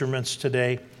instruments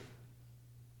today.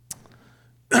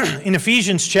 In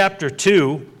Ephesians chapter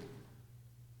 2,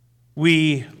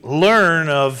 we learn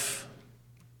of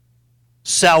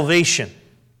salvation.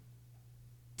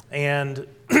 And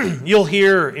you'll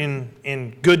hear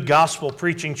in good gospel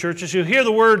preaching churches, you'll hear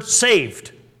the word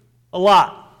saved a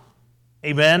lot.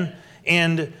 Amen?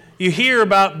 And you hear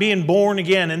about being born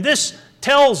again. And this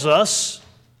tells us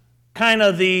kind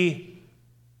of the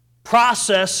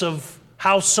process of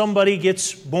how somebody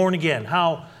gets born again,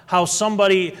 how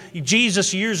somebody,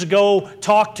 Jesus years ago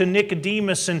talked to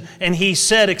Nicodemus and he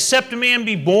said, except a man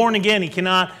be born again, he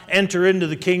cannot enter into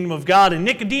the kingdom of God. And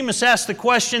Nicodemus asked the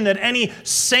question that any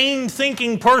sane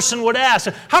thinking person would ask,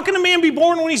 how can a man be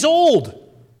born when he's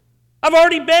old? I've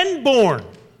already been born.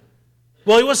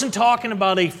 Well, he wasn't talking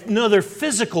about another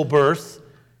physical birth,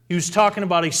 he was talking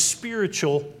about a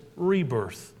spiritual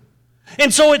rebirth.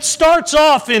 And so it starts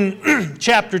off in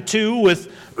chapter 2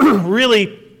 with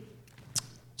really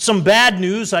some bad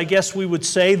news, I guess we would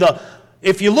say.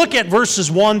 If you look at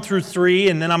verses 1 through 3,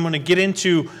 and then I'm going to get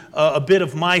into a bit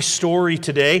of my story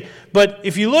today, but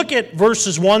if you look at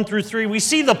verses 1 through 3, we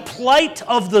see the plight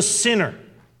of the sinner.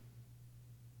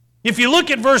 If you look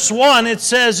at verse 1, it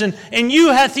says, and you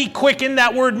hath he quickened.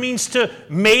 That word means to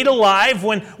made alive.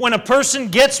 When a person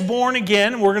gets born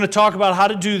again, we're going to talk about how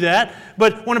to do that,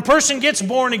 but when a person gets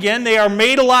born again, they are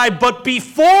made alive. But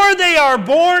before they are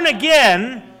born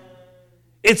again,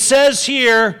 it says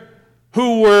here,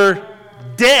 who were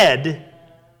dead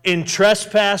in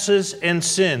trespasses and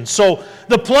sins. So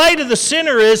the plight of the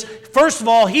sinner is, first of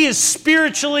all, he is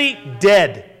spiritually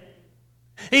dead.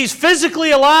 He's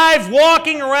physically alive,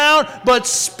 walking around, but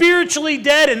spiritually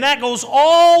dead. And that goes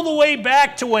all the way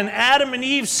back to when Adam and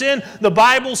Eve sinned. The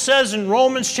Bible says in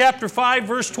Romans chapter 5,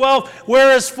 verse 12,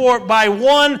 whereas for by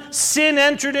one sin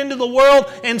entered into the world,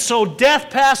 and so death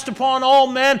passed upon all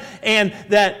men, and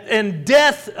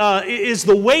death is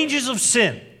the wages of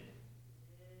sin.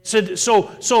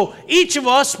 So each of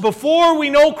us, before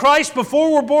we know Christ,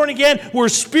 before we're born again, we're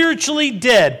spiritually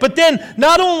dead. But then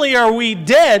not only are we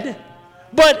dead,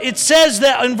 but it says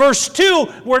that in verse 2,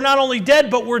 we're not only dead,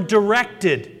 but we're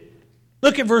directed.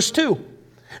 Look at verse 2.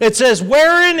 It says,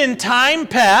 wherein in time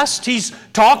past, he's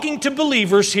talking to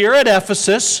believers here at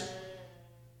Ephesus.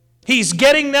 He's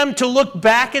getting them to look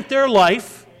back at their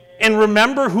life and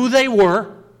remember who they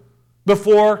were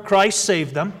before Christ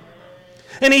saved them.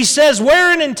 And he says,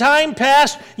 wherein in time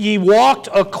past ye walked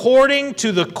according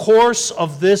to the course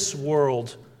of this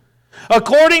world.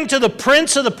 According to the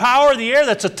prince of the power of the air,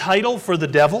 that's a title for the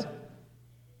devil.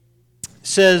 It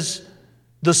says,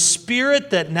 the spirit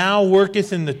that now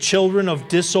worketh in the children of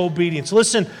disobedience.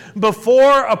 Listen,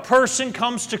 before a person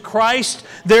comes to Christ,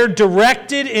 they're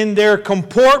directed in their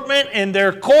comportment and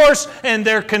their course and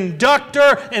their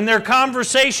conductor and their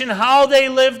conversation, how they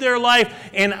live their life.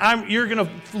 And you're going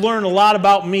to learn a lot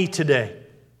about me today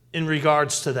in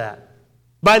regards to that.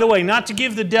 By the way, not to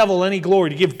give the devil any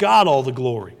glory, to give God all the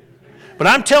glory. But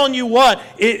I'm telling you what,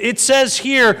 it says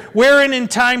here, wherein in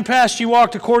time past you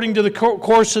walked according to the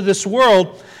course of this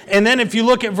world. And then if you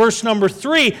look at verse number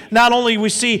 3, not only we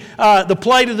see the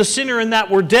plight of the sinner in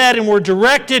that we're dead and we're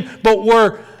directed, but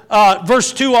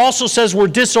verse 2 also says we're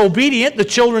disobedient, the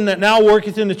children that now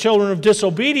worketh in the children of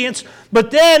disobedience.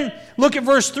 But then, look at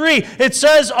verse 3, it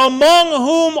says, among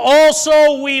whom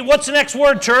also we, what's the next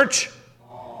word, church?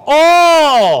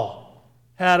 All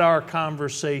had our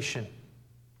conversation.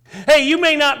 Hey, you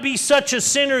may not be such a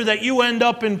sinner that you end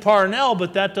up in Parnell,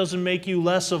 but that doesn't make you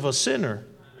less of a sinner.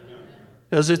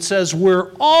 Because it says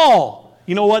we're all.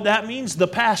 You know what that means? The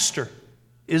pastor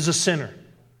is a sinner.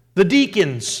 The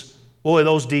deacons. Boy,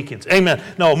 those deacons. Amen.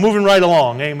 No, moving right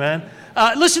along. Amen.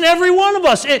 Listen, every one of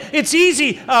us. It's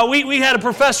easy. We had a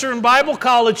professor in Bible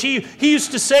college. He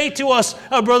used to say to us,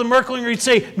 Brother Merklinger, he'd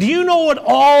say, do you know what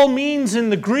all means in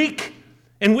the Greek?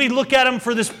 And we look at him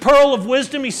for this pearl of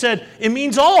wisdom. He said, it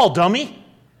means all, dummy.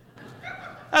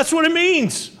 That's what it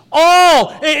means. All.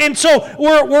 And so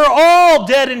we're all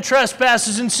dead in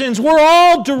trespasses and sins. We're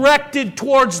all directed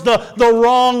towards the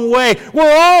wrong way.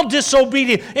 We're all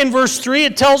disobedient. In verse 3,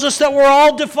 it tells us that we're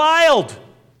all defiled.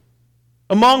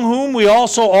 Among whom we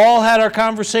also all had our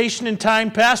conversation in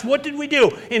time past. What did we do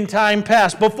in time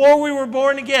past? Before we were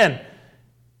born again.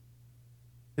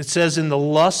 It says, in the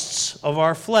lusts of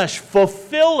our flesh,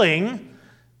 fulfilling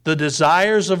the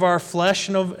desires of our flesh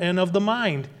and of the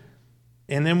mind.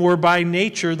 And then we're by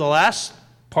nature, the last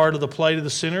part of the plight of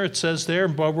the sinner, it says there,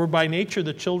 we're by nature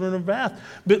the children of wrath.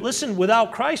 But listen,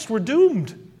 without Christ, we're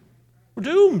doomed. We're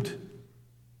doomed.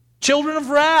 Children of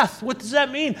wrath. What does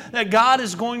that mean? That God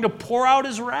is going to pour out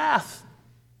His wrath.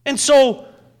 And so,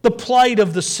 the plight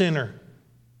of the sinner.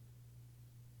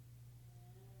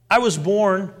 I was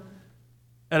born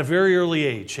at a very early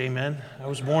age, amen? I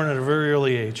was born at a very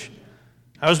early age.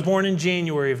 I was born in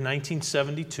January of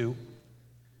 1972,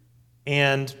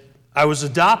 and I was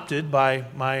adopted by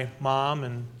my mom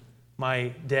and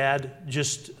my dad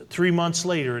just 3 months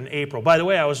later in April. By the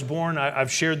way, I was born,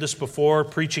 I've shared this before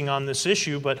preaching on this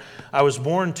issue, but I was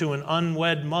born to an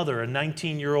unwed mother, a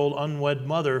 19-year-old unwed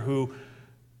mother who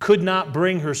could not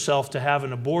bring herself to have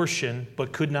an abortion,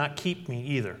 but could not keep me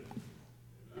either.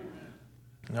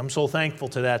 And I'm so thankful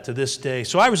to that to this day.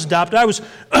 So I was adopted. I was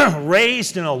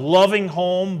raised in a loving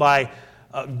home by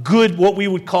good, what we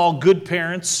would call good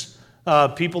parents,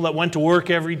 people that went to work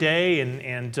every day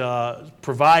and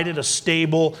provided a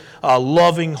stable,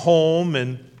 loving home.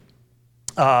 And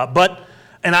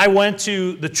I went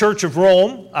to the Church of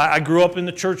Rome. I grew up in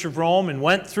the Church of Rome and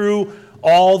went through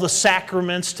all the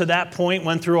sacraments to that point,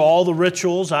 went through all the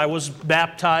rituals. I was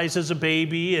baptized as a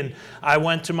baby, and I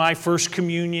went to my first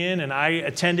communion, and I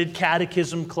attended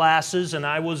catechism classes, and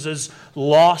I was as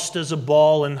lost as a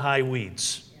ball in high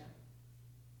weeds.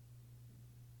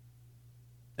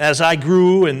 As I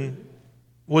grew and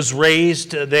was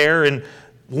raised there in a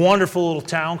wonderful little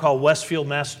town called Westfield,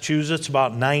 Massachusetts,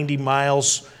 about 90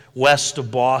 miles west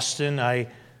of Boston, I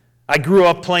grew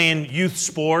up playing youth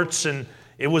sports, and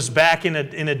it was back in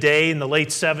a day in the late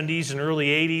 70s and early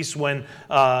 80s when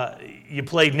you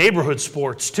played neighborhood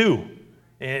sports too.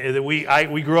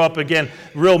 We grew up, again,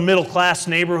 real middle-class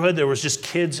neighborhood. There was just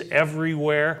kids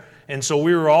everywhere. And so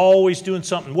we were always doing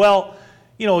something. Well,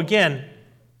 again,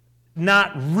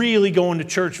 not really going to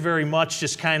church very much,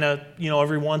 just kind of,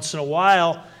 every once in a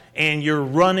while. And you're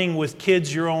running with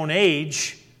kids your own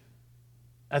age.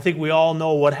 I think we all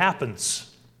know what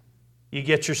happens. You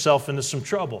get yourself into some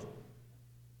trouble.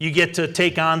 You get to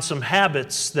take on some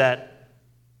habits that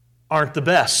aren't the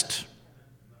best.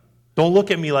 Don't look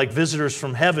at me like visitors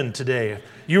from heaven today.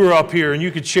 You were up here and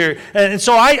you could share. And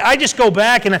so I just go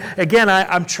back, and again,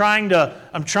 I'm trying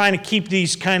to keep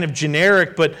these kind of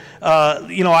generic, but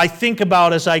I think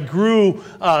about as I grew,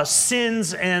 sin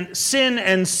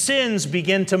and sins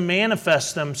begin to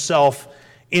manifest themselves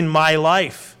in my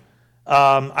life.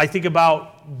 I think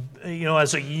about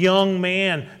as a young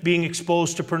man being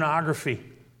exposed to pornography.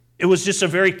 It was just a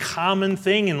very common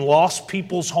thing in lost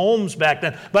people's homes back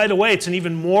then. By the way, it's an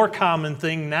even more common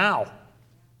thing now.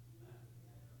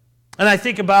 And I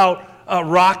think about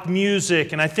rock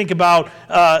music, and I think about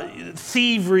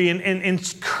thievery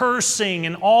and cursing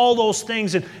and all those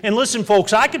things. And listen,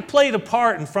 folks, I could play the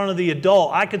part in front of the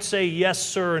adult. I could say yes,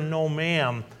 sir, and no,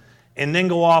 ma'am, and then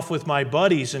go off with my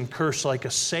buddies and curse like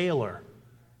a sailor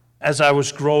as I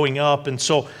was growing up. And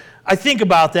so I think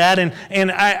about that,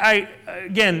 and I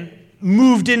again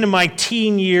moved into my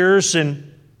teen years,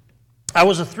 and I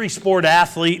was a 3-sport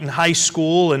athlete in high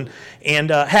school, and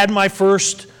had my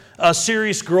first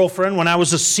serious girlfriend when I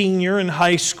was a senior in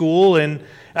high school, and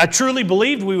I truly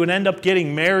believed we would end up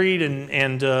getting married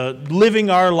and living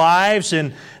our lives,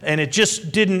 and it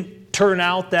just didn't turn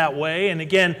out that way. And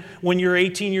again, when you're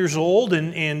 18 years old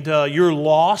and you're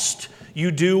lost, you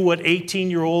do what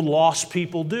 18-year-old lost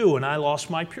people do, and I lost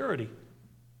my purity.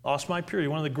 Lost my purity.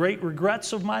 One of the great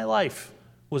regrets of my life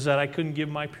was that I couldn't give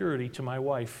my purity to my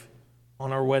wife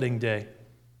on our wedding day.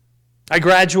 I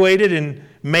graduated in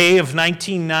May of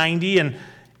 1990, and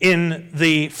in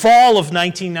the fall of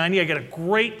 1990, I got a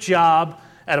great job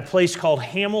at a place called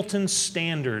Hamilton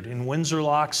Standard in Windsor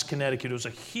Locks, Connecticut. It was a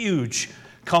huge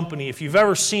company. If you've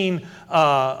ever seen,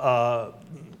 what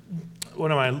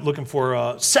am I looking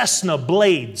for? Cessna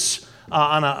blades.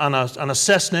 On a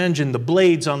Cessna engine, the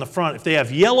blades on the front, if they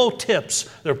have yellow tips,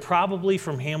 they're probably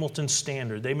from Hamilton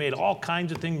Standard. They made all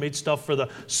kinds of things, made stuff for the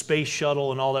space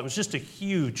shuttle and all that. It was just a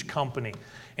huge company.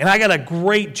 And I got a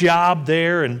great job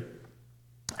there, and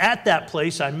at that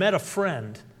place, I met a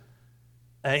friend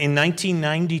in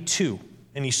 1992,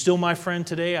 and he's still my friend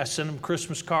today. I sent him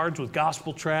Christmas cards with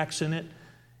gospel tracts in it,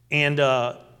 and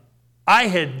I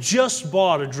had just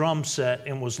bought a drum set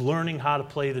and was learning how to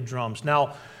play the drums.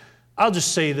 Now, I'll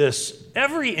just say this,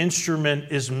 every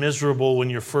instrument is miserable when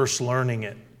you're first learning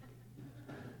it.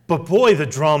 But boy, the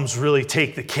drums really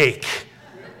take the cake.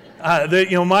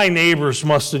 My neighbors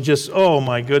must have just, oh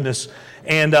my goodness.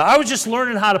 And I was just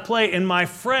learning how to play, and my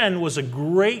friend was a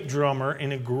great drummer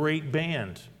in a great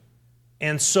band.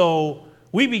 And so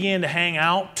we began to hang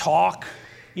out, talk,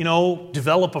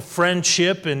 develop a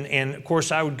friendship, and of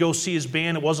course I would go see his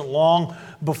band. It wasn't long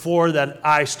before that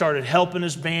I started helping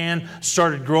his band,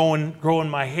 started growing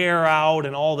my hair out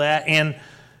and all that. And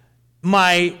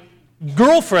my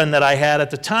girlfriend that I had at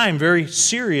the time, very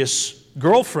serious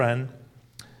girlfriend,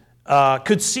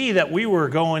 could see that we were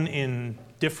going in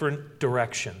different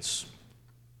directions.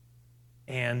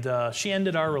 And she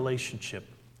ended our relationship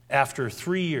after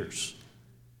 3 years.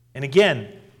 And again,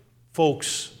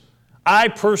 folks, I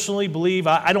personally believe,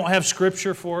 I don't have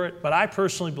scripture for it, but I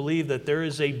personally believe that there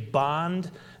is a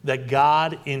bond that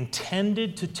God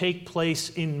intended to take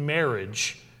place in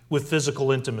marriage with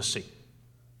physical intimacy.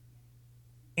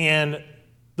 And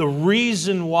the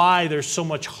reason why there's so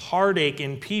much heartache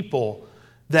in people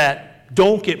that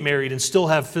don't get married and still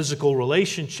have physical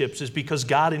relationships is because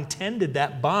God intended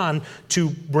that bond to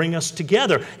bring us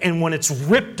together. And when it's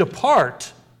ripped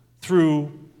apart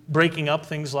through breaking up,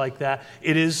 things like that,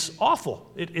 it is awful.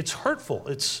 It's hurtful.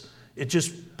 It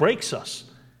just breaks us.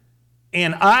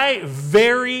 And I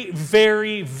very,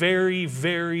 very, very,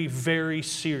 very, very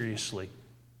seriously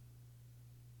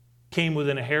came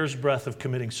within a hair's breadth of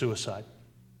committing suicide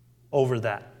over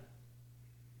that.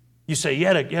 You say, you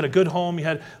had a good home,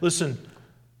 listen,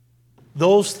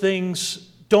 those things,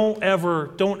 don't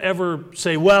ever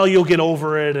say, well, you'll get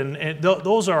over it, and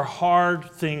those are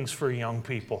hard things for young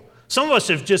people. Some of us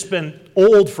have just been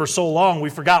old for so long, we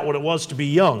forgot what it was to be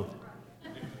young.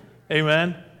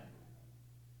 Amen?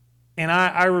 And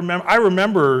I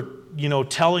remember,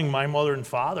 telling my mother and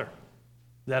father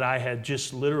that I had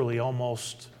just literally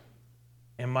almost,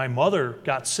 and my mother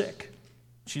got sick.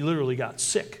 She literally got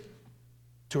sick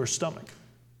to her stomach.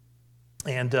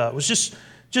 And it was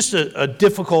just a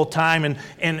difficult time. And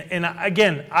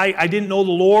again, I didn't know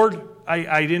the Lord.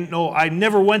 I didn't know. I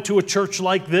never went to a church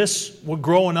like this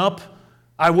growing up.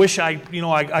 I wish I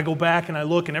go back and I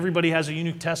look, and everybody has a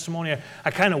unique testimony.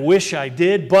 I kind of wish I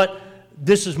did, but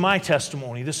this is my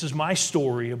testimony. This is my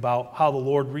story about how the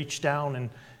Lord reached down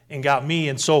and got me.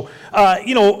 And so,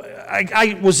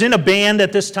 I was in a band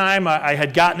at this time. I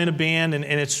had gotten in a band, and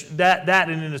it's that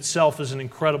in itself is an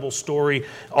incredible story.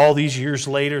 All these years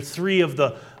later, 3 of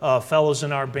the fellows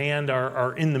in our band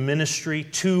are in the ministry.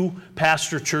 2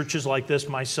 pastor churches like this.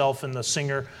 Myself and the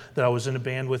singer that I was in a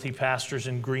band with, he pastors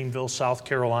in Greenville, South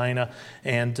Carolina.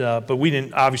 And but we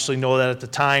didn't obviously know that at the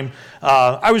time.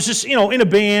 I was just in a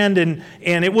band, and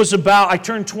it was I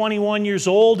turned 21 years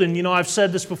old, and I've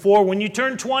said this before. When you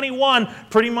turn 21,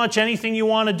 pretty much anything you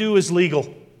want to do is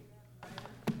legal.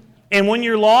 And when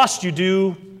you're lost, you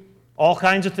do all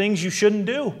kinds of things you shouldn't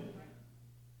do.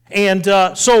 And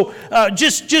so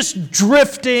just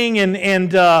drifting,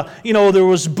 and there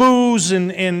was booze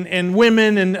and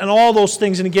women and all those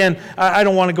things. And again, I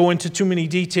don't want to go into too many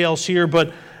details here,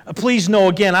 but please know,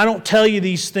 again, I don't tell you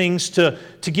these things to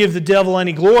give the devil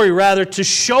any glory, rather to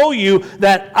show you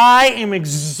that I am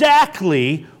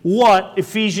exactly what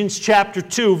Ephesians chapter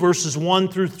 2, verses 1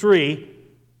 through 3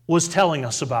 was telling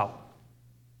us about.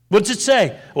 What does it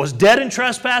say? Was dead in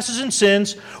trespasses and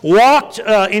sins, walked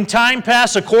in time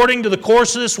past according to the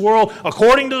course of this world,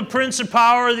 according to the prince and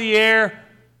power of the air.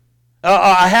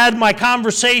 I had my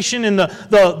conversation in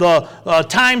the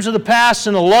times of the past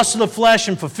and the lust of the flesh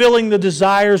and fulfilling the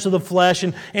desires of the flesh,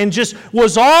 and just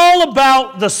was all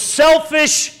about the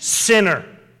selfish sinner.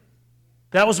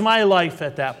 That was my life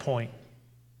at that point.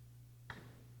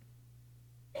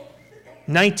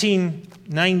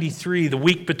 1993, the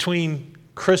week between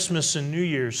Christmas and New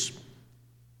Year's,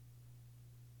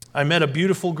 I met a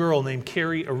beautiful girl named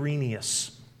Carrie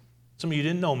Arrhenius. Some of you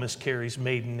didn't know Miss Carrie's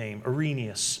maiden name,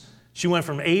 Arrhenius. She went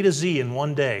from A to Z in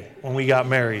one day when we got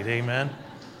married, amen?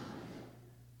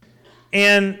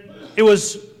 And it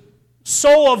was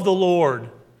so of the Lord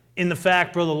in the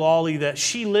fact, Brother Lawley, that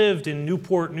she lived in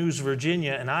Newport News,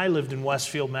 Virginia, and I lived in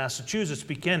Westfield, Massachusetts,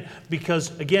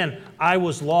 because, again, I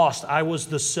was lost. I was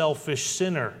the selfish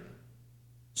sinner.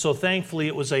 So thankfully,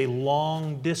 it was a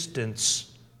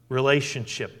long-distance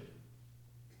relationship.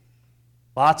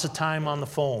 Lots of time on the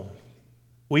phone.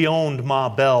 We owned Ma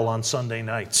Bell on Sunday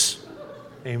nights.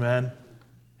 Amen.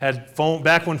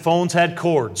 Back when phones had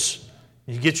cords.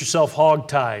 You get yourself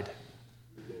hog-tied.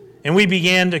 And we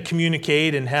began to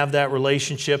communicate and have that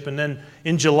relationship. And then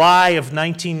in July of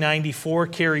 1994,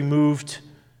 Carrie moved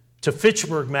to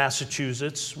Fitchburg,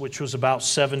 Massachusetts, which was about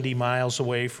 70 miles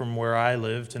away from where I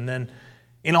lived. And then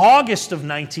in August of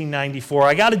 1994,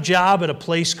 I got a job at a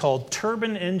place called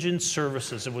Turbine Engine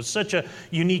Services. It was such a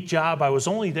unique job. I was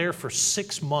only there for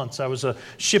 6 months. I was a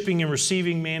shipping and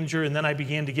receiving manager, and then I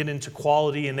began to get into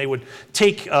quality, and they would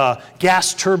take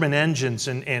gas turbine engines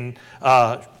and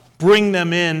bring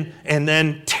them in and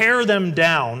then tear them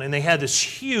down. And they had this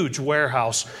huge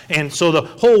warehouse. And so the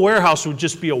whole warehouse would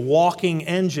just be a walking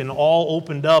engine all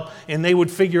opened up. And they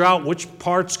would figure out which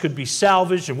parts could be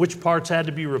salvaged and which parts had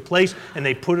to be replaced. And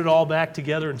they put it all back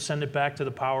together and send it back to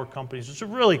the power companies. It's a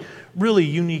really, really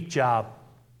unique job.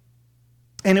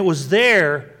 And it was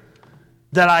there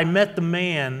that I met the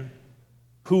man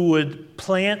who would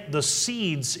plant the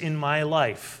seeds in my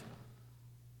life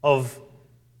of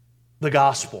the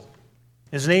gospel.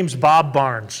 His name's Bob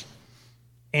Barnes.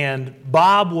 And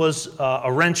Bob was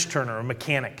a wrench turner, a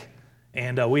mechanic.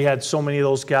 And we had so many of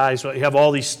those guys. You have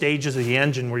all these stages of the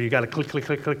engine where you got to click, click,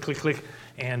 click, click, click, click.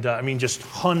 And just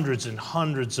hundreds and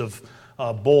hundreds of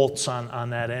bolts on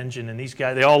that engine. And these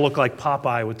guys, they all look like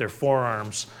Popeye with their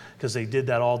forearms because they did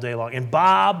that all day long. And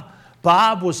Bob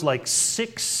was like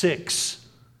 6'6",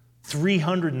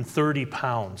 330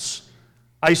 pounds.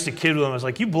 I used to kid with him. I was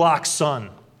like, you block sun.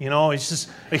 He's just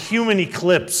a human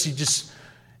eclipse.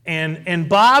 And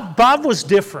Bob was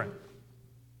different.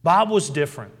 Bob was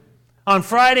different. On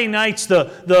Friday nights,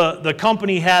 the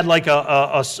company had like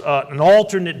an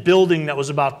alternate building that was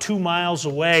about 2 miles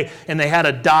away, and they had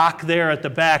a dock there at the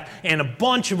back, and a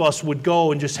bunch of us would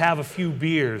go and just have a few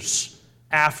beers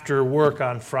after work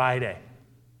on Friday.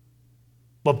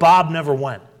 But Bob never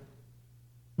went.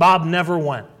 Bob never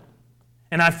went.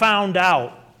 And I found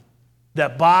out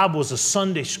that Bob was a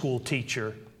Sunday school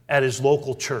teacher at his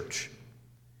local church.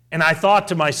 And I thought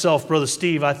to myself, Brother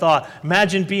Steve,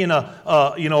 imagine being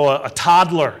a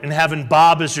toddler and having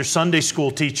Bob as your Sunday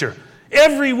school teacher.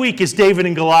 Every week is David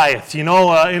and Goliath, in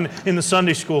the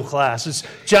Sunday school class. This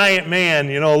giant man,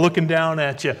 looking down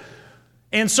at you.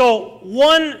 And so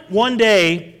one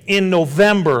day in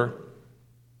October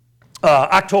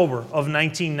of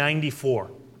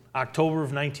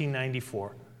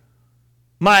 1994,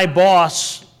 my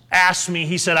boss asked me,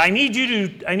 he said, I need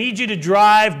you to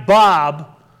drive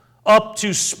Bob up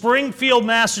to Springfield,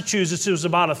 Massachusetts. It was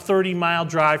about a 30-mile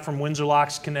drive from Windsor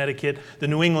Locks, Connecticut. The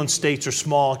New England states are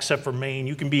small except for Maine.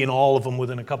 You can be in all of them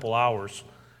within a couple hours.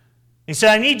 He said,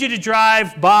 I need you to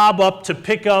drive Bob up to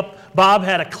pick up. Bob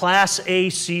had a Class A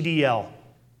CDL.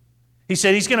 He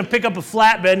said he's going to pick up a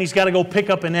flatbed and he's got to go pick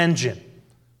up an engine.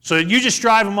 So you just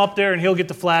drive him up there and he'll get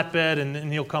the flatbed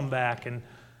and he'll come back. And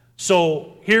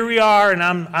so here we are, and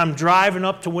I'm driving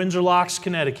up to Windsor Locks,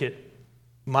 Connecticut.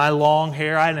 My long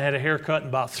hair, I hadn't had a haircut in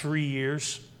about 3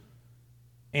 years.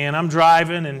 And I'm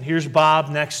driving, and here's Bob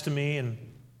next to me. And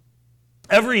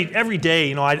every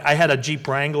day, I had a Jeep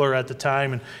Wrangler at the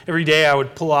time, and every day I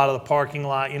would pull out of the parking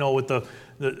lot, with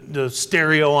the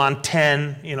stereo on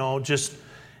 10,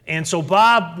 And so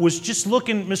Bob was just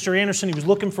looking, Mr. Anderson, he was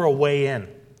looking for a way in.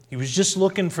 He was just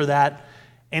looking for that.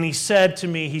 And he said to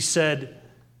me,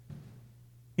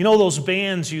 those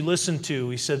bands you listen to,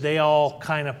 he said, they all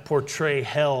kind of portray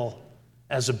hell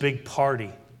as a big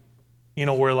party.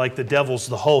 Where like the devil's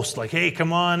the host, like, hey,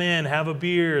 come on in, have a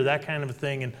beer, that kind of a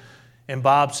thing. And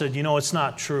Bob said, it's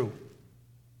not true.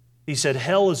 He said,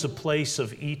 hell is a place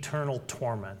of eternal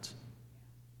torment.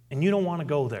 And you don't want to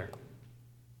go there.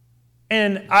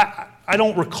 And I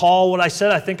don't recall what I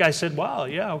said. I think I said, wow,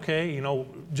 yeah, okay,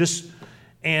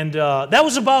 that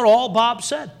was about all Bob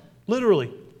said,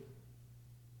 literally.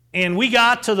 And we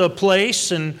got to the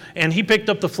place, and he picked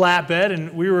up the flatbed,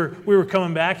 and we were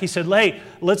coming back. He said, "Hey,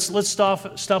 let's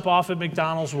stop off at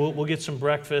McDonald's. We'll get some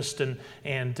breakfast." And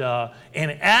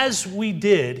as we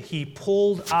did, he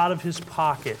pulled out of his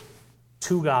pocket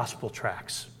 2 gospel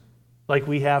tracts, like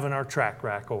we have in our tract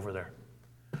rack over there.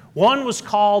 One was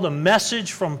called "A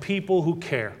Message from People Who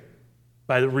Care"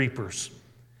 by the Reapers.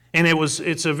 And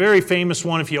it's a very famous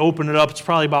one. If you open it up, it's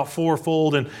probably about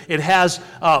 4-fold. And it has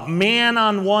man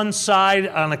on one side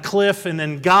on a cliff, and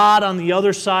then God on the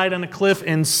other side on a cliff,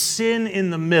 and sin in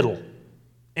the middle.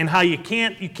 And how you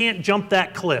can't jump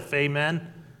that cliff, amen?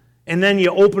 And then you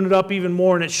open it up even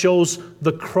more, and it shows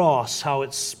the cross, how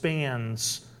it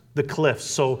spans the cliff.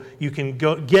 So you can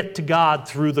get to God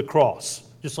through the cross,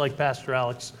 just like Pastor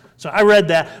Alex. So I read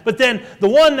that. But then the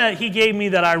one that he gave me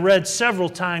that I read several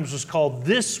times was called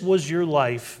 "This Was Your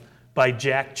Life" by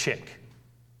Jack Chick.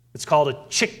 It's called a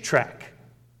Chick track,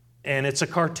 and it's a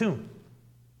cartoon.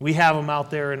 We have them out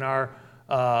there in our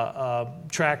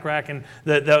track rack, and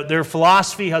their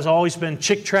philosophy has always been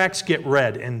Chick tracks get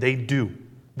read, and they do.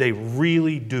 They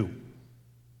really do.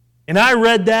 And I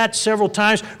read that several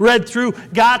times, read through,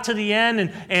 got to the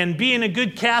end, and being a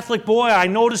good Catholic boy, I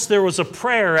noticed there was a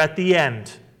prayer at the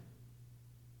end.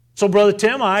 So, Brother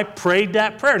Tim, I prayed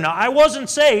that prayer. Now, I wasn't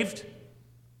saved.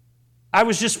 I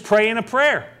was just praying a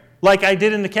prayer, like I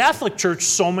did in the Catholic Church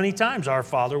so many times. Our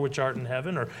Father, which art in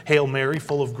heaven, or Hail Mary,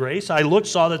 full of grace. I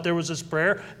saw that there was this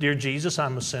prayer, Dear Jesus,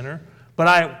 I'm a sinner.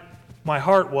 But my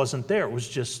heart wasn't there. It was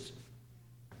just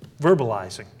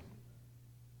verbalizing.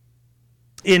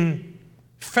 In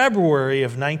February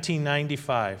of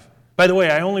 1995, by the way,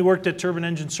 I only worked at Turbine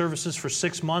Engine Services for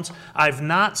 6 months. I've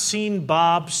not seen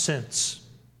Bob since.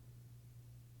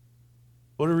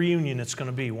 What a reunion it's going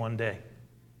to be one day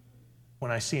when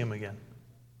I see him again.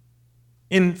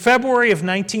 In February of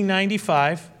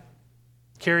 1995,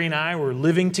 Carrie and I were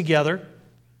living together,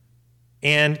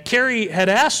 and Carrie had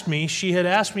asked me,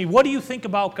 what do you think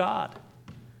about God?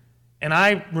 And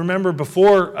I remember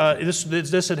before,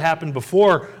 this had happened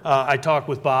before I talked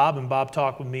with Bob, and Bob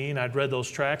talked with me, and I'd read those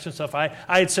tracts and stuff. I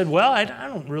had said, well, I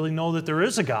don't really know that there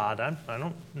is a God. I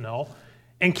don't know.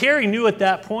 And Carrie knew at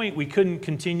that point we couldn't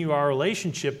continue our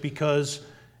relationship because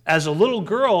as a little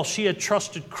girl, she had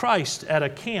trusted Christ at a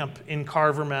camp in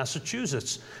Carver,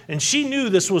 Massachusetts. And she knew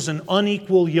this was an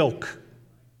unequal yoke.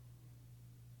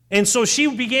 And so she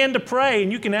began to pray,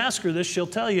 and you can ask her this, she'll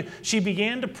tell you. She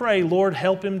began to pray, Lord,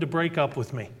 help him to break up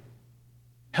with me.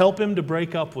 Help him to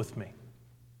break up with me.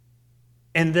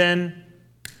 And then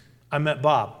I met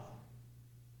Bob.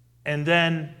 And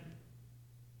then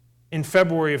in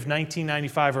February of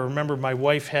 1995, I remember my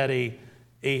wife had a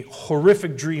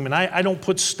horrific dream. And I don't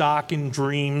put stock in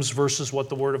dreams versus what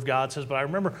the Word of God says, but I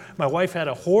remember my wife had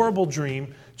a horrible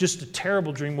dream, just a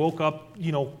terrible dream, woke up,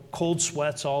 cold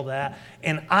sweats, all that.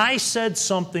 And I said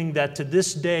something that to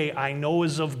this day I know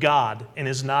is of God and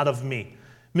is not of me.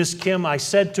 Miss Kim, I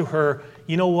said to her,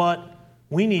 you know what?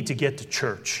 We need to get to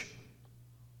church.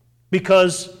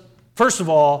 Because, first of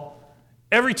all,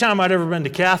 every time I'd ever been to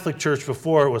Catholic church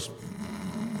before, it was...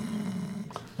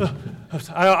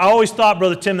 I always thought,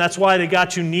 Brother Tim, that's why they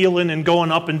got you kneeling and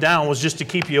going up and down, was just to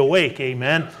keep you awake,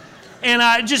 amen? And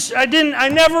I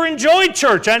never enjoyed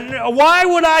church. Why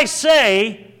would I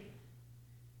say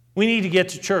we need to get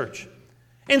to church?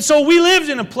 And so we lived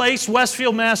in a place,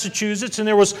 Westfield, Massachusetts, and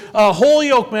there was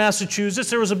Holyoke, Massachusetts.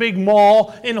 There was a big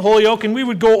mall in Holyoke, and we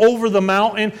would go over the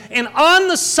mountain. And on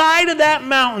the side of that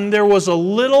mountain, there was a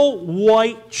little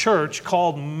white church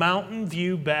called Mountain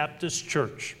View Baptist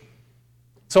Church.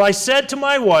 So I said to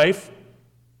my wife,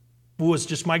 who was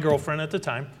just my girlfriend at the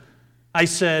time, I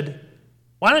said,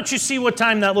 why don't you see what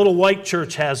time that little white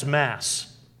church has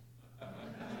Mass?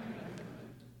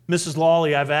 Mrs.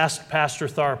 Lawley, I've asked Pastor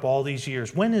Tharp all these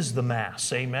years, when is the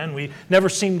Mass? Amen. We never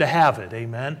seem to have it.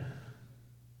 Amen.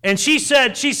 And she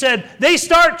said, they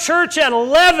start church at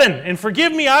 11. And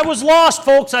forgive me, I was lost,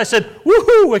 folks. I said,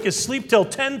 woohoo, I could sleep till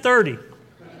 10:30.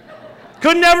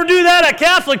 Could never do that at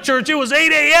Catholic church. It was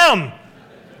 8 a.m.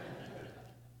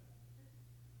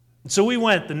 So we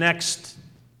went the next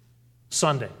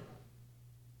Sunday.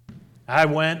 I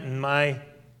went in my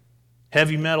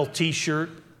heavy metal t-shirt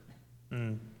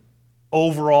and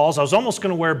overalls. I was almost going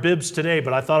to wear bibs today,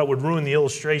 but I thought it would ruin the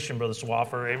illustration, Brother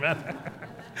Swaffer.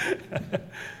 Amen.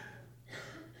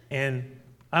 And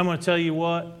I'm going to tell you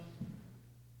what.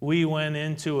 We went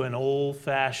into an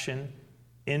old-fashioned,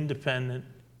 independent,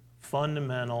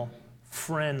 fundamental,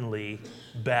 friendly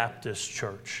Baptist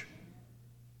church.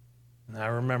 And I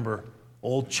remember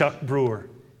old Chuck Brewer.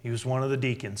 He was one of the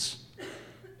deacons.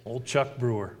 Old Chuck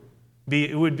Brewer.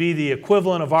 It would be the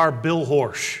equivalent of our Bill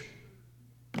Horsch.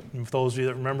 And for those of you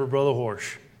that remember Brother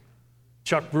Horsch.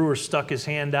 Chuck Brewer stuck his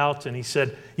hand out and he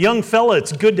said, young fella,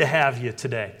 it's good to have you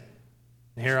today.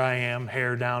 And here I am,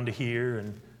 hair down to here,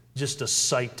 and just a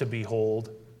sight to behold.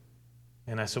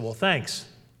 And I said, well, thanks.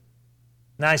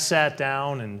 And I sat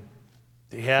down, and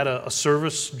they had a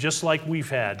service just like we've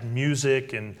had,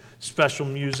 music and special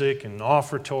music and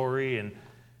offertory. And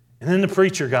then the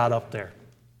preacher got up there.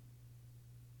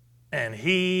 And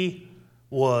he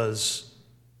was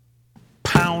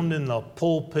pounding the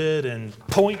pulpit and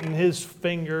pointing his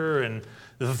finger, and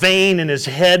the vein in his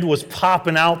head was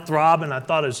popping out, throbbing. I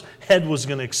thought his head was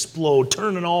going to explode,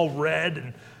 turning all red.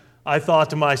 And I thought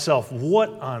to myself, what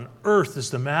on earth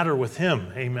is the matter with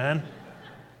him? Amen.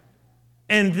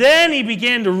 And then he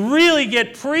began to really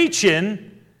get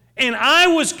preaching, and I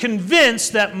was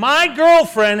convinced that my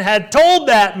girlfriend had told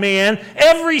that man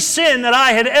every sin that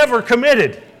I had ever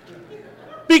committed.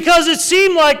 Because it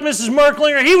seemed like, Mrs.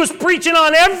 Merklinger, he was preaching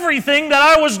on everything that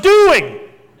I was doing.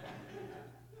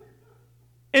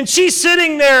 And she's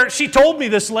sitting there, she told me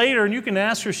this later, and you can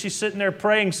ask her, she's sitting there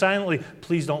praying silently,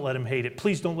 please don't let him hate it,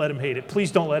 please don't let him hate it, please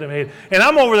don't let him hate it. And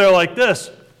I'm over there like this.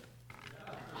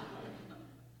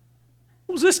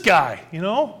 Who's this guy,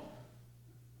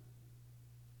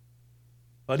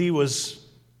 But he was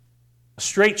a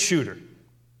straight shooter.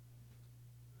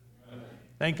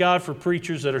 Thank God for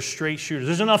preachers that are straight shooters.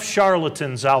 There's enough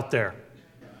charlatans out there,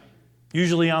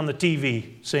 usually on the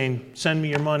TV, saying, send me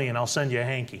your money and I'll send you a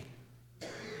hanky.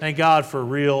 Thank God for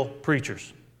real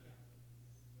preachers.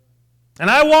 And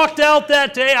I walked out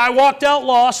that day. I walked out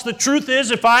lost. The truth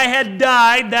is, if I had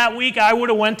died that week, I would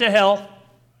have went to hell.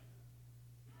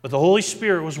 But the Holy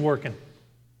Spirit was working.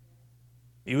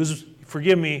 He was,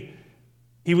 forgive me,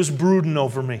 he was brooding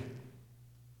over me.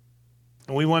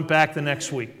 And we went back the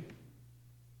next week.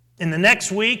 And the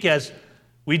next week, as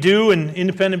we do in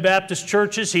independent Baptist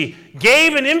churches. He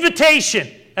gave an invitation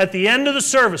at the end of the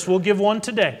service. We'll give one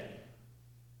today.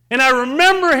 And I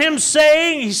remember him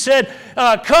saying, he said,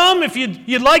 come if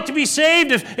you'd like to be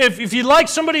saved, if you'd like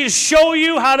somebody to show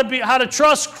you how to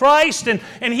trust Christ.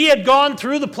 And he had gone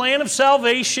through the plan of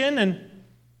salvation.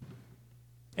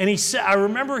 And he said, I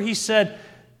remember he said,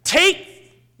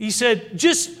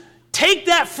 just take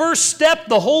that first step.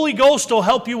 The Holy Ghost will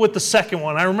help you with the second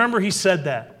one. I remember he said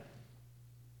that.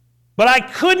 But I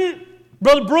couldn't,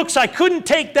 Brother Brooks, I couldn't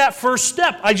take that first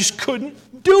step. I just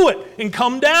couldn't do it and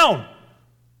come down.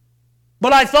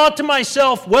 But I thought to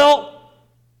myself, well,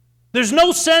 there's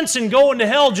no sense in going to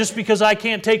hell just because I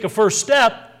can't take a first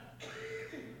step.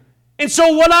 And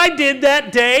so what I did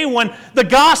that day when the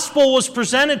gospel was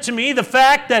presented to me, the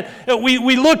fact that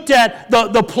we looked at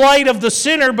the plight of the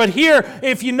sinner, but here,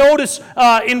 if you notice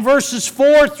in verses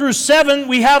 4 through 7,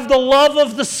 we have the love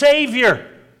of the Savior.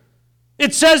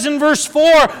 It says in verse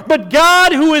 4, but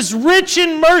God, who is rich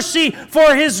in mercy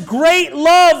for His great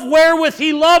love wherewith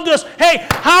He loved us. Hey,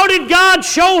 how did God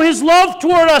show His love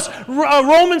toward us?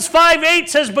 Romans 5:8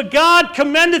 says, but God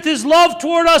commendeth His love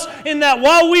toward us in that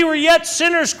while we were yet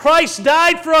sinners, Christ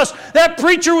died for us. That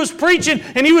preacher was preaching,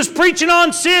 and he was preaching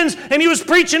on sins, and he was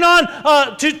preaching on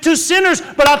to sinners.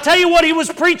 But I'll tell you what he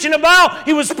was preaching about.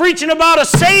 He was preaching about a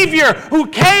Savior who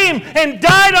came and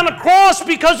died on a cross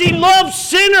because He loves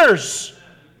sinners.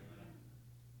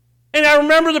 And I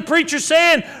remember the preacher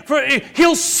saying,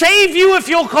 He'll save you if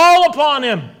you'll call upon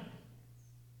Him.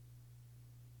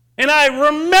 And I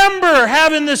remember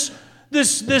having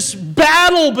this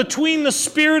battle between the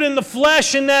spirit and the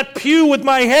flesh in that pew with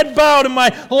my head bowed and my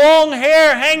long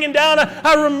hair hanging down.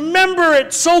 I remember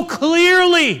it so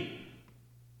clearly.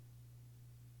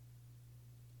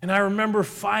 And I remember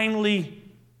finally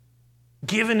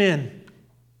giving in.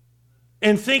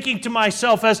 And thinking to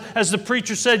myself, as the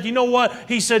preacher said, you know what?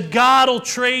 He said, God will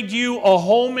trade you a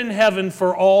home in heaven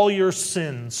for all your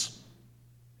sins.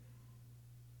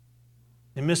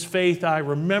 And Miss Faith, I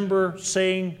remember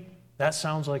saying, that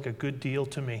sounds like a good deal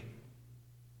to me.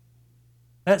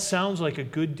 That sounds like a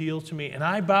good deal to me. And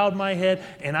I bowed my head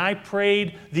and I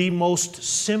prayed the most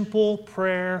simple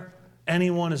prayer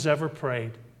anyone has ever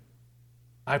prayed.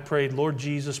 I prayed, Lord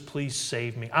Jesus, please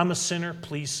save me. I'm a sinner,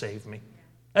 please save me.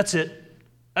 That's it.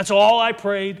 That's all I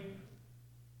prayed.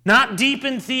 Not deep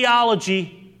in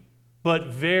theology, but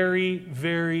very,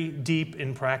 very deep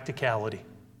in practicality.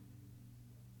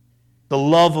 The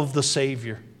love of the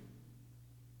Savior.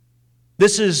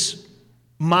 This is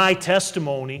my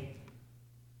testimony,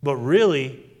 but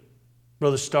really,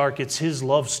 Brother Stark, it's His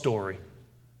love story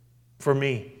for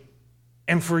me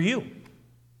and for you.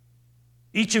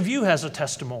 Each of you has a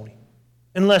testimony.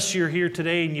 Unless you're here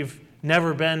today and you've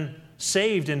never been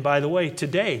saved, and by the way,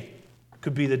 today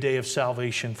could be the day of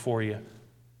salvation for you.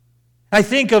 I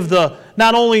think of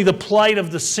not only the plight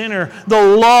of the sinner, the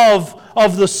love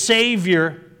of the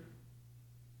Savior,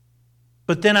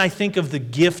 but then I think of the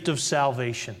gift of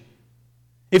salvation.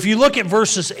 If you look at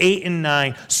verses 8 and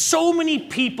 9, so many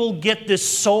people get this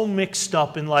so mixed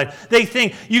up in life. They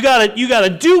think you gotta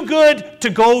do good to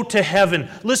go to heaven.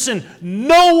 Listen,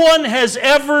 no one has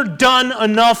ever done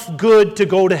enough good to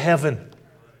go to heaven.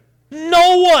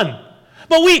 No one.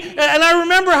 But and I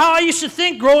remember how I used to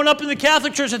think growing up in the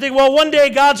Catholic Church. I think, well, one day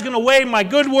God's going to weigh my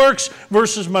good works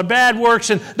versus my bad works,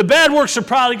 and the bad works are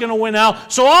probably going to win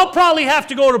out. So I'll probably have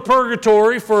to go to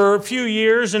purgatory for a few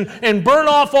years and burn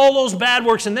off all those bad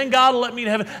works, and then God will let me to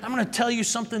heaven. I'm going to tell you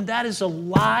something. That is a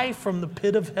lie from the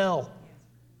pit of hell.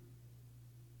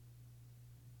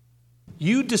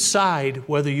 You decide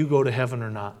whether you go to heaven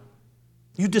or not.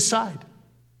 You decide.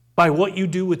 By what you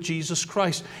do with Jesus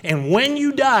Christ. And when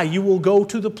you die, you will go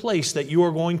to the place that you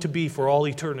are going to be for all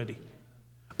eternity.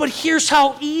 But here's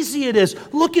how easy it is.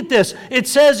 Look at this. It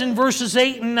says in verses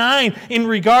 8 and 9, in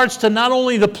regards to not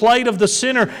only the plight of the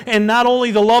sinner and not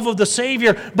only the love of the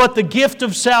Savior, but the gift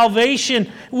of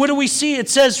salvation. What do we see? It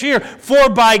says here, for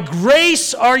by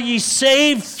grace are ye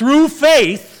saved through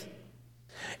faith,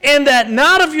 and that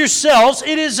not of yourselves,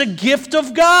 it is a gift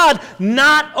of God,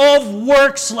 not of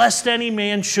works, lest any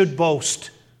man should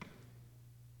boast.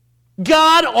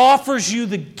 God offers you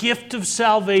the gift of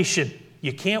salvation.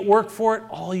 You can't work for it.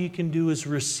 All you can do is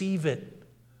receive it.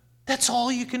 That's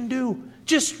all you can do.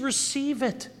 Just receive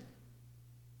it.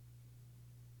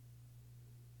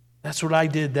 That's what I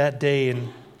did that day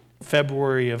in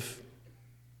February of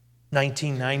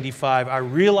 1995. I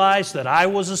realized that I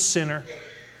was a sinner,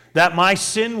 that my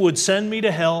sin would send me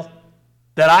to hell,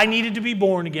 that I needed to be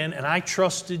born again, and I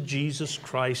trusted Jesus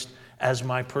Christ as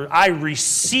my I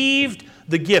received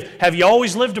the gift. Have you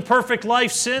always lived a perfect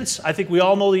life since? I think we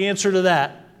all know the answer to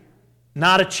that.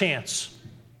 Not a chance.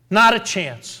 Not a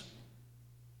chance.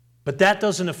 But that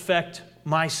doesn't affect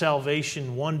my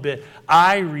salvation one bit.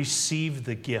 I received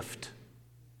the gift.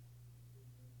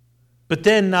 But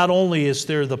then not only is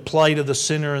there the plight of the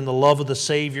sinner and the love of the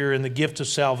Savior and the gift of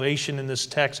salvation in this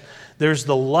text, there's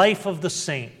the life of the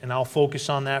saint. And I'll focus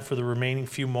on that for the remaining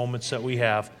few moments that we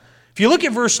have. If you look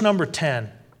at verse number 10,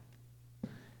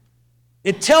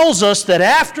 it tells us that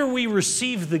after we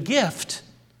receive the gift,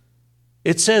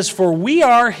 it says, "For we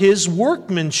are His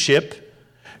workmanship,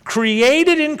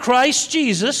 created in Christ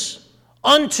Jesus,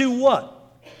 unto"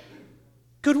 what?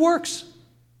 Good works.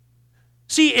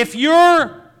 See, if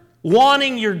you're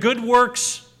wanting your good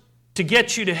works to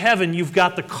get you to heaven, you've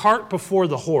got the cart before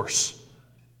the horse.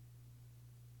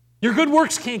 Your good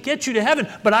works can't get you to heaven,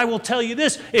 but I will tell you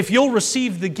this, if you'll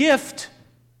receive the gift,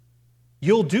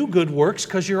 you'll do good works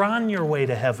because you're on your way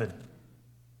to heaven.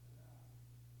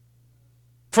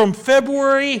 From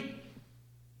February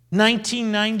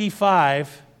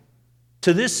 1995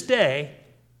 to this day,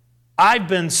 I've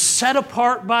been set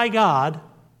apart by God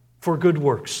for good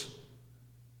works.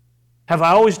 Have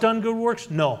I always done good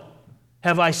works? No.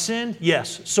 Have I sinned?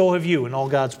 Yes. So have you, and all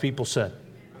God's people said.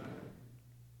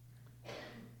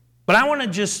 But I want to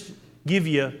just give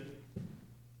you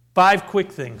 5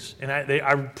 quick things, and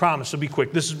I promise it'll be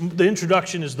quick. The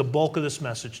introduction is the bulk of this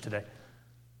message today.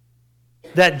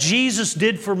 That Jesus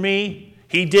did for me,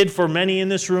 He did for many in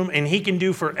this room, and He can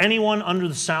do for anyone under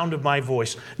the sound of my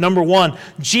voice. Number 1,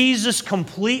 Jesus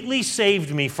completely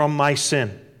saved me from my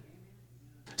sin.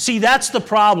 See, that's the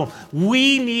problem.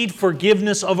 We need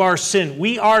forgiveness of our sin.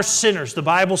 We are sinners. The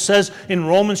Bible says in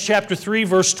Romans chapter 3,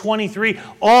 verse 23,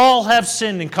 all have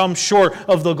sinned and come short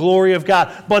of the glory of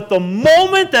God. But the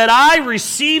moment that I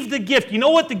received the gift, you know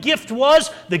what the gift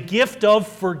was? The gift of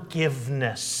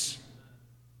forgiveness.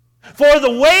 For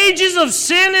the wages of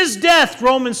sin is death,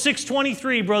 Romans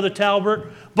 6:23, Brother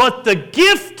Talbert. But the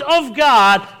gift of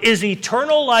God is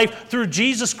eternal life through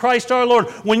Jesus Christ our Lord.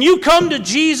 When you come to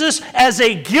Jesus as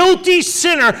a guilty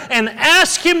sinner and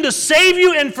ask Him to save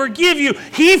you and forgive you,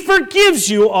 He forgives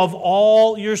you of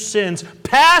all your sins,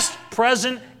 past,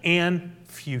 present, and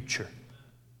future.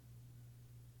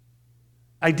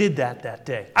 I did that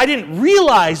day. I didn't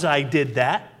realize I did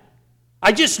that.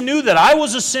 I just knew that I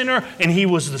was a sinner and He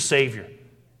was the Savior.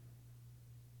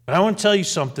 But I want to tell you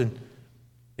something.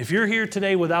 If you're here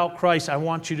today without Christ, I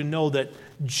want you to know that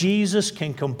Jesus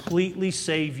can completely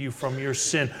save you from your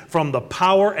sin, from the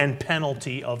power and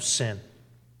penalty of sin.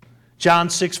 John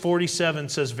 6:47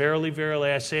 says, "Verily, verily,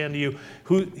 I say unto you,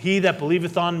 he that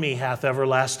believeth on me hath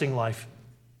everlasting life."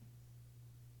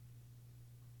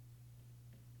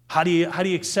 How do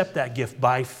you accept that gift?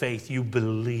 By faith. You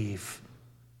believe.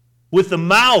 With the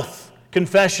mouth,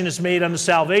 confession is made unto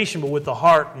salvation, but with the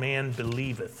heart, man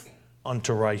believeth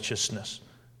unto righteousness.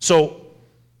 So,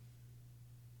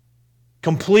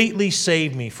 completely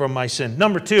save me from my sin.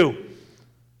 Number 2,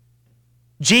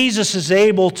 Jesus is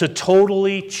able to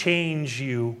totally change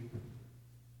you.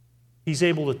 He's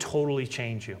able to totally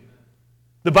change you.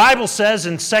 The Bible says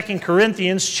in 2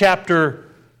 Corinthians chapter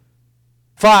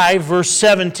 5, verse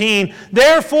 17,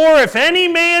 "Therefore, if any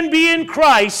man be in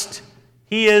Christ,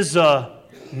 he is a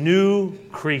new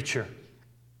creature."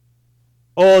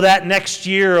 Oh, that next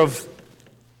year of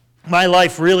my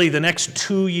life, really, the next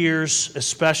 2 years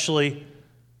especially,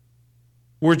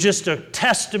 were just a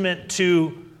testament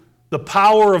to the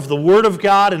power of the Word of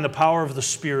God and the power of the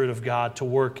Spirit of God to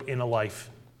work in a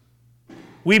life.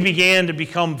 We began to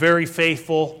become very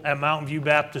faithful at Mountain View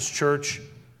Baptist Church.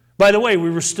 By the way,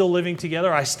 we were still living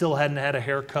together. I still hadn't had a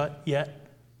haircut yet.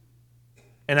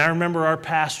 And I remember our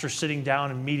pastor sitting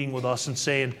down and meeting with us and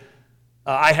saying,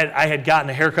 I had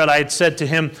gotten a haircut. I had said to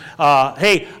him,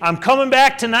 "Hey, I'm coming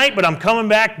back tonight, but I'm coming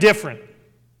back different."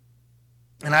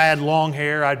 And I had long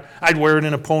hair. I'd wear it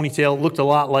in a ponytail. It looked a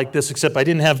lot like this, except I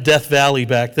didn't have Death Valley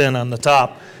back then on the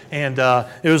top. And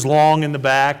it was long in the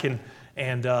back.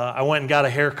 And I went and got a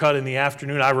haircut in the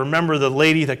afternoon. I remember the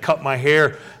lady that cut my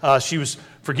hair. She was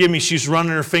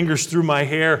running her fingers through my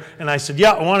hair. And I said,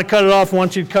 "Yeah, I want to cut it off. I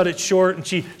want you to cut it short." And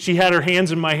she had her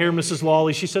hands in my hair, Mrs.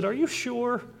 Lawley. She said, "Are you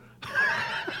sure?"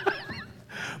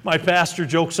 My pastor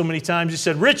joked so many times. He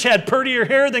said, "Rich had prettier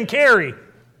hair than Carrie."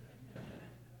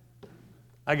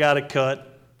 I got it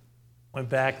cut. Went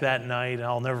back that night. And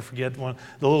I'll never forget the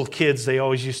little kids. They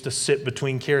always used to sit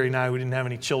between Carrie and I. We didn't have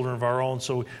any children of our own,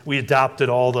 so we adopted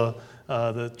all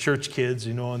the church kids,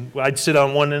 you know. And I'd sit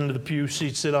on one end of the pew,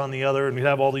 she'd sit on the other, and we'd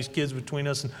have all these kids between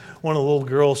us. And one of the little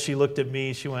girls, she looked at me,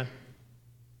 and she went,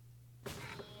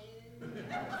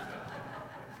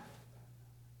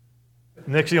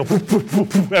 Next thing you know,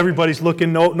 everybody's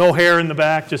looking, no hair in the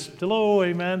back, just hello,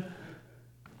 amen.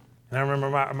 And I remember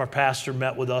my pastor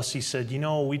met with us. He said,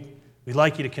 we'd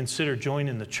like you to consider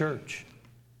joining the church.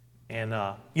 And,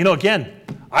 again,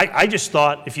 I just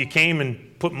thought if you came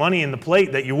and put money in the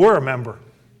plate that you were a member.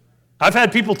 I've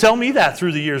had people tell me that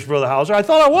through the years, Brother Hauser. I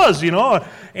thought I was,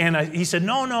 And he said,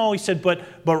 no. He said, but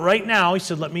right now, he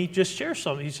said, let me just share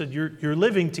something. He said, you're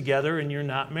living together and you're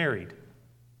not married.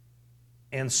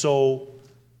 And so,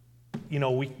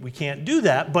 we can't do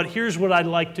that. But here's what I'd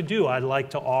like to do. I'd like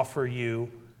to offer you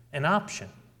an option.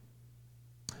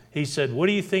 He said, what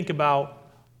do you think about,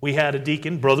 we had a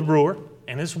deacon, Brother Brewer,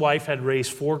 and his wife had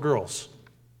raised 4 girls.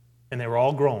 And they were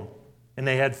all grown. And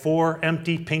they had 4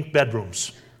 empty pink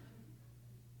bedrooms.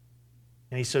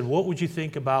 And he said, what would you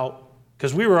think about,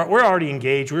 because we're already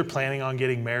engaged, we were planning on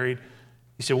getting married.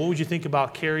 He said, what would you think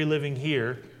about Carrie living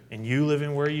here and you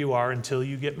living where you are until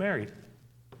you get married?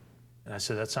 And I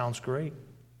said, that sounds great.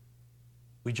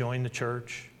 We joined the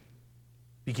church,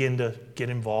 begin to get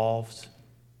involved,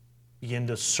 begin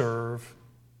to serve.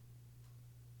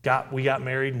 We got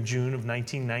married in June of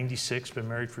 1996, been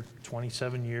married for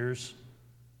 27 years.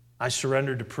 I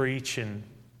surrendered to preach in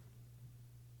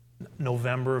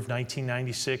November of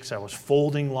 1996. I was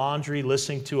folding laundry,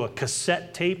 listening to a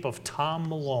cassette tape of Tom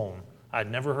Malone.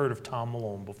 I'd never heard of Tom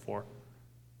Malone before.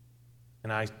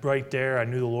 And right there, I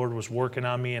knew the Lord was working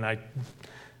on me, and I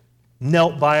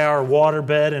knelt by our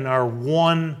waterbed in our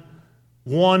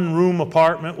one-room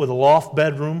apartment with a loft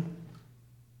bedroom.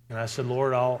 And I said,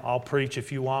 Lord, I'll preach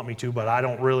if you want me to, but I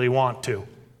don't really want to.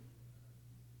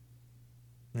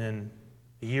 And then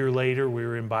a year later, we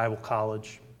were in Bible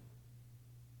college.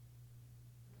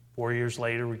 4 years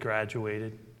later, we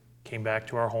graduated, came back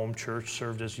to our home church,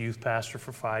 served as youth pastor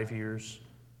for 5 years,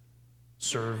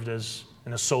 served as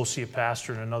an associate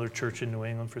pastor in another church in New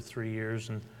England for 3 years,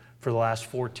 and for the last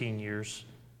 14 years,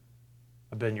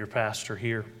 I've been your pastor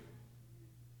here.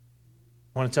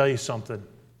 I want to tell you something.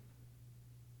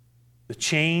 The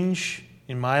change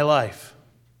in my life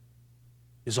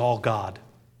is all God.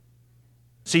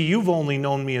 See, you've only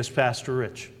known me as Pastor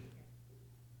Rich.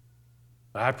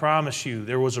 But I promise you,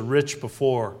 there was a Rich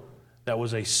before that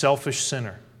was a selfish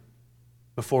sinner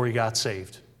before he got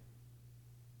saved.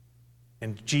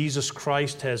 And Jesus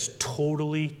Christ has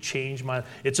totally changed my life.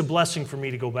 It's a blessing for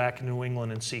me to go back to New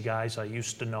England and see guys I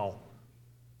used to know.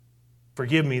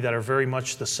 Forgive me, that are very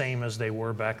much the same as they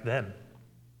were back then.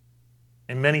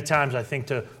 And many times I think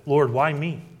to, Lord, why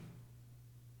me?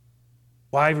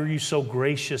 Why were you so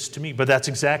gracious to me? But that's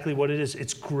exactly what it is.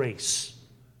 It's grace.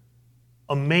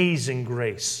 Amazing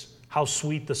grace. How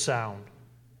sweet the sound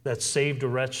that saved a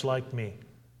wretch like me.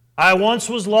 I once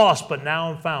was lost, but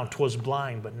now I'm found. 'Twas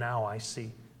blind, but now I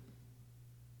see.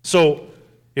 So,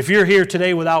 if you're here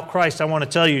today without Christ, I want to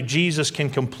tell you, Jesus can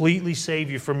completely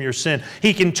save you from your sin.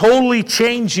 He can totally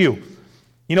change you.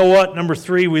 You know what? Number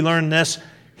 3, we learned this.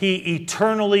 He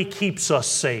eternally keeps us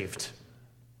saved.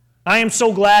 I am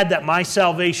so glad that my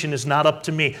salvation is not up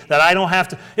to me, that I don't have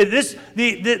to.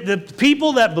 The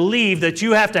people that believe that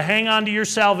you have to hang on to your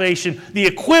salvation, the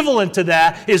equivalent to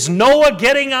that is Noah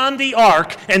getting on the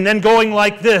ark and then going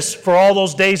like this for all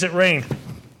those days it rained.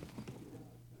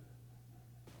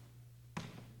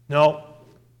 No.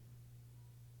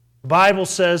 The Bible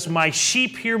says, my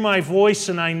sheep hear my voice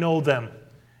and I know them.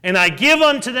 And I give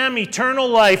unto them eternal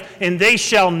life, and they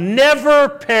shall never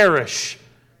perish.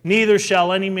 Neither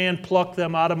shall any man pluck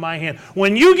them out of my hand.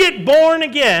 When you get born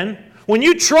again, when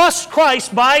you trust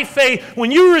Christ by faith, when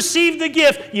you receive the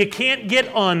gift, you can't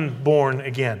get unborn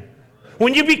again.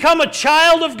 When you become a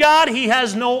child of God, He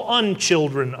has no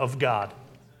unchildren of God.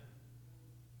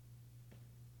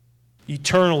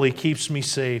 Eternally keeps me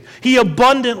saved. He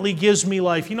abundantly gives me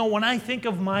life. You know, when I think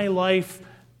of my life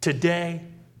today,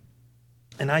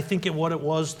 and I think of what it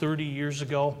was 30 years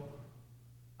ago,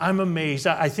 I'm amazed.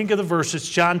 I think of the verse. It's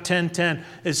John 10:10.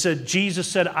 It said, Jesus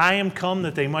said, I am come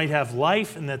that they might have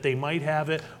life and that they might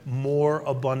have it more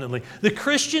abundantly. The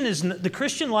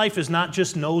Christian life is not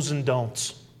just no's and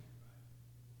don'ts.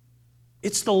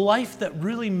 It's the life that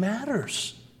really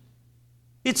matters.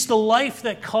 It's the life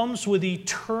that comes with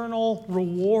eternal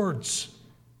rewards.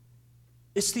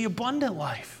 It's the abundant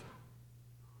life.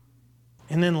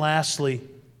 And then lastly,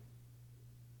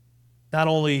 not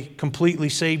only completely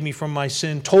saved me from my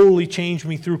sin, totally changed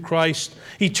me through Christ,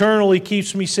 eternally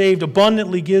keeps me saved,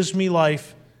 abundantly gives me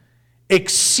life,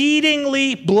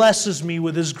 exceedingly blesses me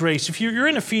with His grace. If you're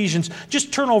in Ephesians,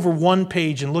 just turn over one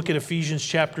page and look at Ephesians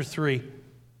chapter 3.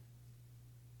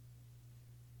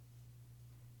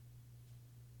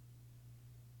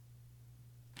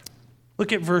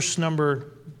 Look at verse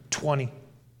number 20.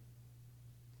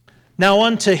 Now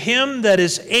unto him that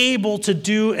is able to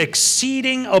do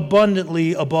exceeding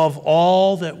abundantly above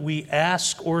all that we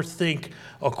ask or think,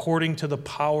 according to the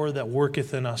power that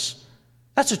worketh in us.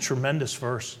 That's a tremendous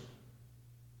verse.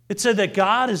 It said that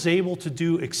God is able to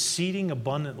do exceeding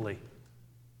abundantly.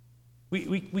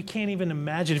 We can't even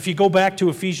imagine. If you go back to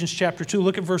Ephesians chapter 2,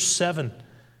 look at verse 7.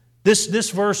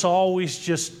 This verse always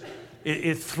just,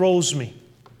 it throws me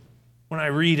when I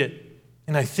read it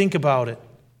and I think about it.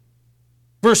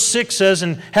 Verse 6 says,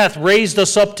 and hath raised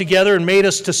us up together and made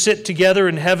us to sit together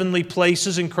in heavenly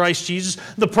places in Christ Jesus.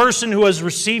 The person who has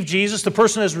received Jesus, the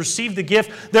person who has received the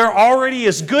gift, they're already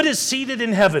as good as seated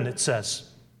in heaven, it says.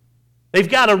 They've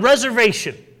got a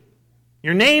reservation.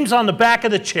 Your name's on the back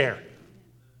of the chair.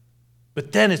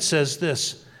 But then it says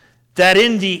this, that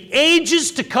in the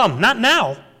ages to come, not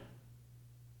now,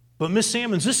 but Miss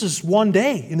Sammons, this is one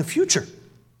day in the future,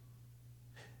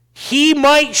 he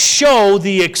might show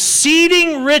the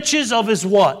exceeding riches of his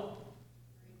what?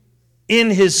 In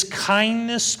his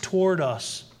kindness toward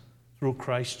us through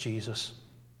Christ Jesus.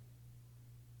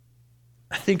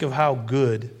 I think of how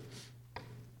good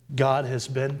God has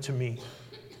been to me.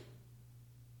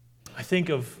 I think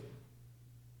of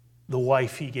the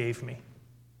wife he gave me.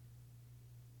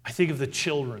 I think of the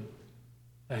children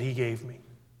that he gave me.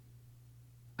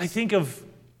 I think of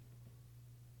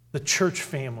the church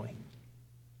family.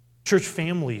 Church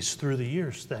families through the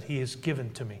years that he has given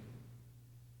to me.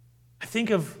 I think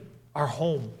of our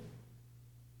home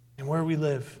and where we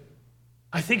live.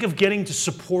 I think of getting to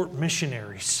support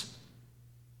missionaries.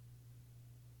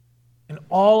 And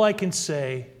all I can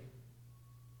say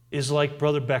is like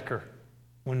Brother Becker.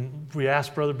 When we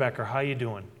asked Brother Becker, how you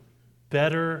doing?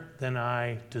 Better than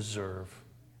I deserve.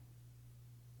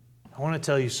 I want to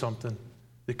tell you something.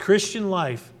 The Christian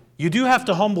life, you do have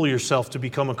to humble yourself to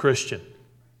become a Christian.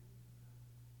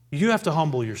 You have to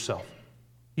humble yourself.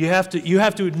 You have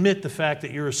to admit the fact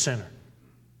that you're a sinner.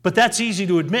 But that's easy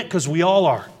to admit because we all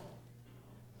are.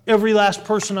 Every last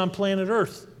person on planet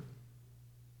Earth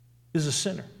is a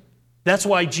sinner. That's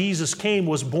why Jesus came,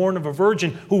 was born of a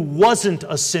virgin who wasn't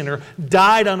a sinner,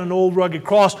 died on an old rugged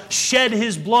cross, shed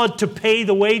his blood to pay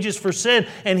the wages for sin,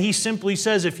 and he simply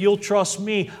says, if you'll trust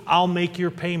me, I'll make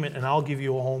your payment and I'll give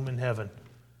you a home in heaven.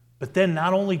 But then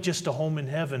not only just a home in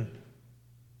heaven,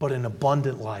 but an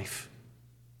abundant life.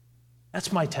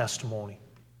 That's my testimony.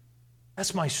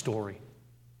 That's my story.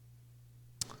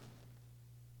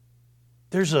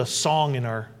 There's a song in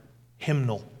our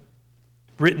hymnal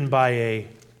written by a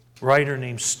writer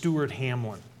named Stuart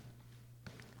Hamlin.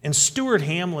 And Stuart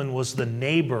Hamlin was the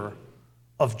neighbor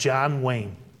of John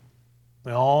Wayne.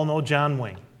 We all know John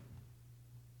Wayne.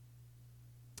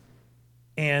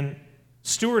 And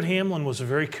Stuart Hamlin was a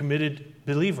very committed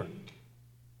believer.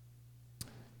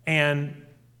 And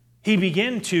he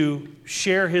began to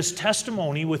share his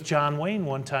testimony with John Wayne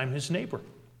one time, his neighbor.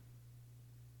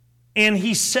 And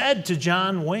he said to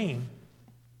John Wayne,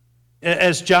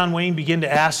 as John Wayne began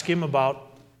to ask him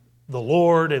about the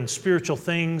Lord and spiritual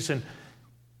things, and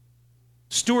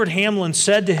Stuart Hamlin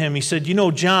said to him, he said, you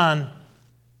know, John,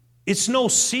 it's no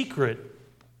secret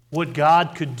what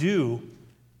God could do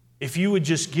if you would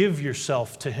just give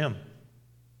yourself to him.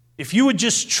 If you would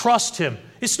just trust him.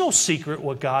 It's no secret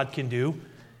what God can do.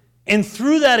 And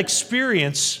through that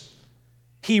experience,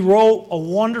 he wrote a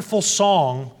wonderful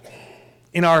song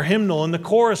in our hymnal. In the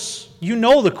chorus, you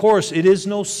know the chorus, it is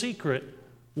no secret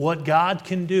what God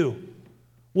can do.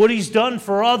 What he's done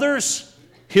for others,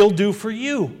 he'll do for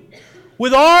you.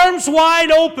 With arms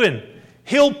wide open,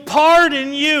 he'll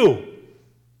pardon you.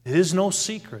 It is no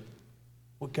secret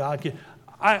what God can.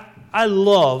 I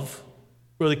love,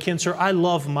 Brother Kinser, I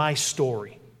love my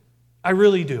story. I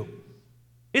really do.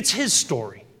 It's his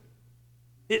story.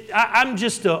 I'm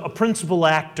just a principal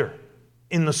actor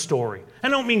in the story. I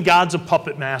don't mean God's a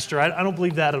puppet master. I don't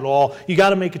believe that at all. You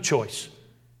got to make a choice.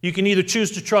 You can either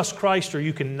choose to trust Christ or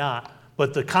you can not.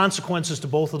 But the consequences to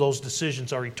both of those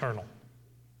decisions are eternal.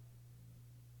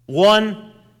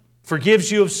 One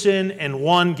forgives you of sin, and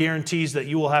one guarantees that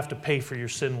you will have to pay for your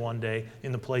sin one day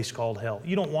in the place called hell.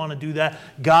 You don't want to do that.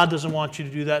 God doesn't want you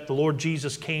to do that. The Lord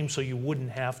Jesus came so you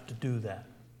wouldn't have to do that.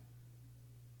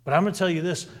 But I'm going to tell you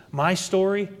this. My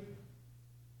story,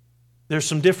 there's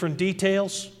some different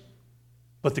details,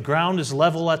 but the ground is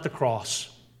level at the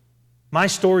cross. My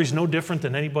story is no different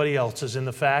than anybody else's in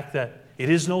the fact that it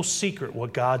is no secret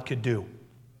what God could do.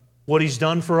 What he's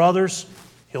done for others,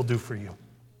 he'll do for you.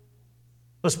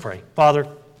 Let's pray. Father,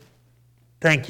 thank you.